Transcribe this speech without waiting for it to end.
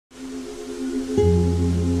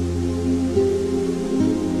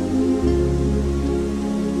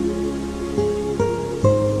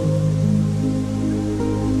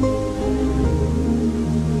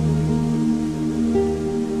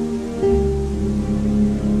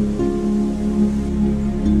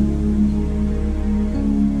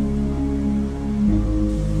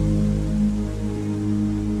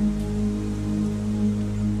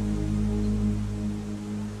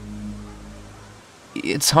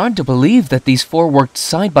It's hard to believe that these four worked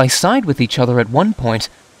side by side with each other at one point.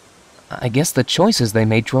 I guess the choices they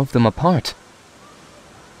made drove them apart.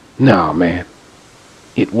 Nah, man.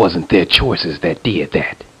 It wasn't their choices that did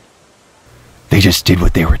that. They just did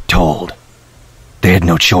what they were told. They had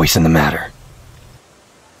no choice in the matter.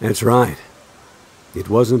 That's right. It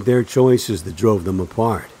wasn't their choices that drove them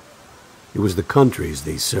apart. It was the countries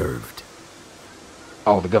they served.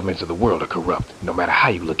 All the governments of the world are corrupt, no matter how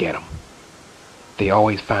you look at them. They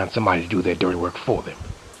always find somebody to do their dirty work for them.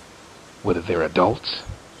 Whether they're adults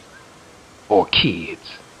or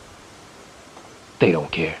kids. They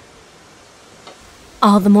don't care.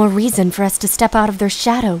 All the more reason for us to step out of their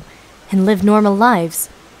shadow and live normal lives.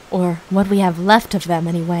 Or what we have left of them,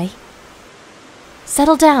 anyway.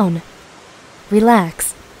 Settle down.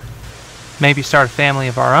 Relax. Maybe start a family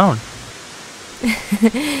of our own.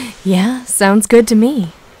 Yeah, sounds good to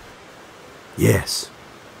me. Yes.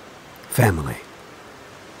 Family.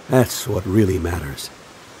 That's what really matters.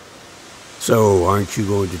 So, aren't you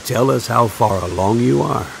going to tell us how far along you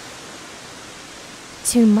are?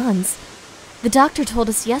 2 months. The doctor told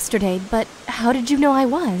us yesterday, but how did you know I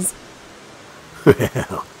was?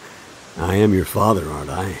 Well, I am your father, aren't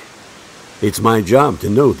I? It's my job to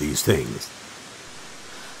know these things.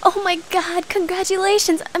 Oh my god,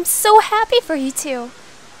 congratulations! I'm so happy for you two!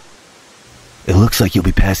 It looks like you'll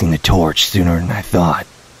be passing the torch sooner than I thought.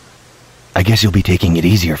 I guess you'll be taking it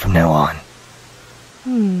easier from now on.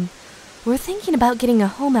 We're thinking about getting a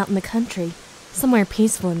home out in the country. Somewhere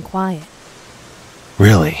peaceful and quiet.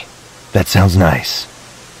 Really? That sounds nice.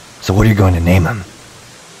 So what are you going to name him?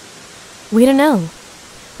 We don't know.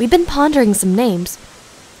 We've been pondering some names.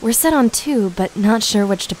 We're set on 2, but not sure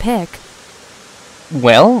which to pick.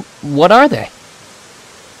 Well, what are they?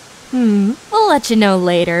 We'll let you know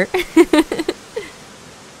later.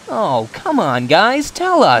 Oh, come on, guys,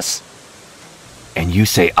 tell us. And you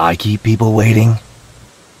say I keep people waiting?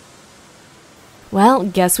 Well,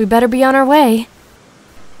 guess we better be on our way.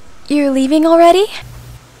 You're leaving already?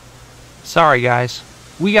 Sorry, guys.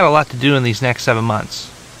 We got a lot to do in these next 7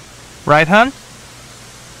 months. Right, hun?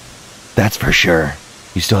 That's for sure.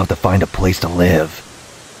 You still have to find a place to live.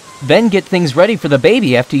 Then get things ready for the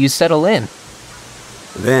baby after you settle in.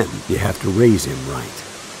 Then you have to raise him right.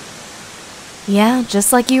 Yeah,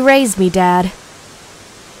 just like you raised me, Dad.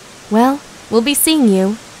 Well, we'll be seeing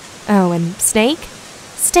you. Oh, and Snake?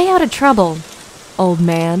 Stay out of trouble, old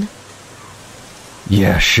man.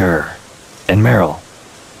 Yeah, sure. And Meryl,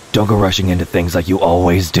 don't go rushing into things like you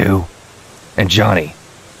always do. And Johnny,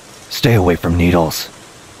 stay away from needles.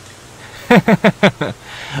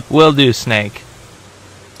 Will do, Snake.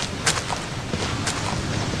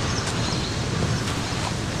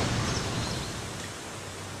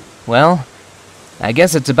 Well, I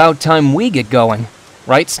guess it's about time we get going.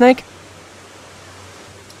 Right, Snake?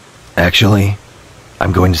 Actually,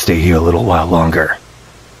 I'm going to stay here a little while longer.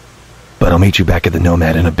 But I'll meet you back at the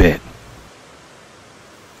Nomad in a bit.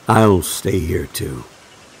 I'll stay here too.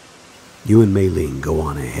 You and Mei Ling go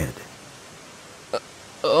on ahead.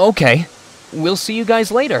 Okay. We'll see you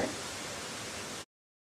guys later.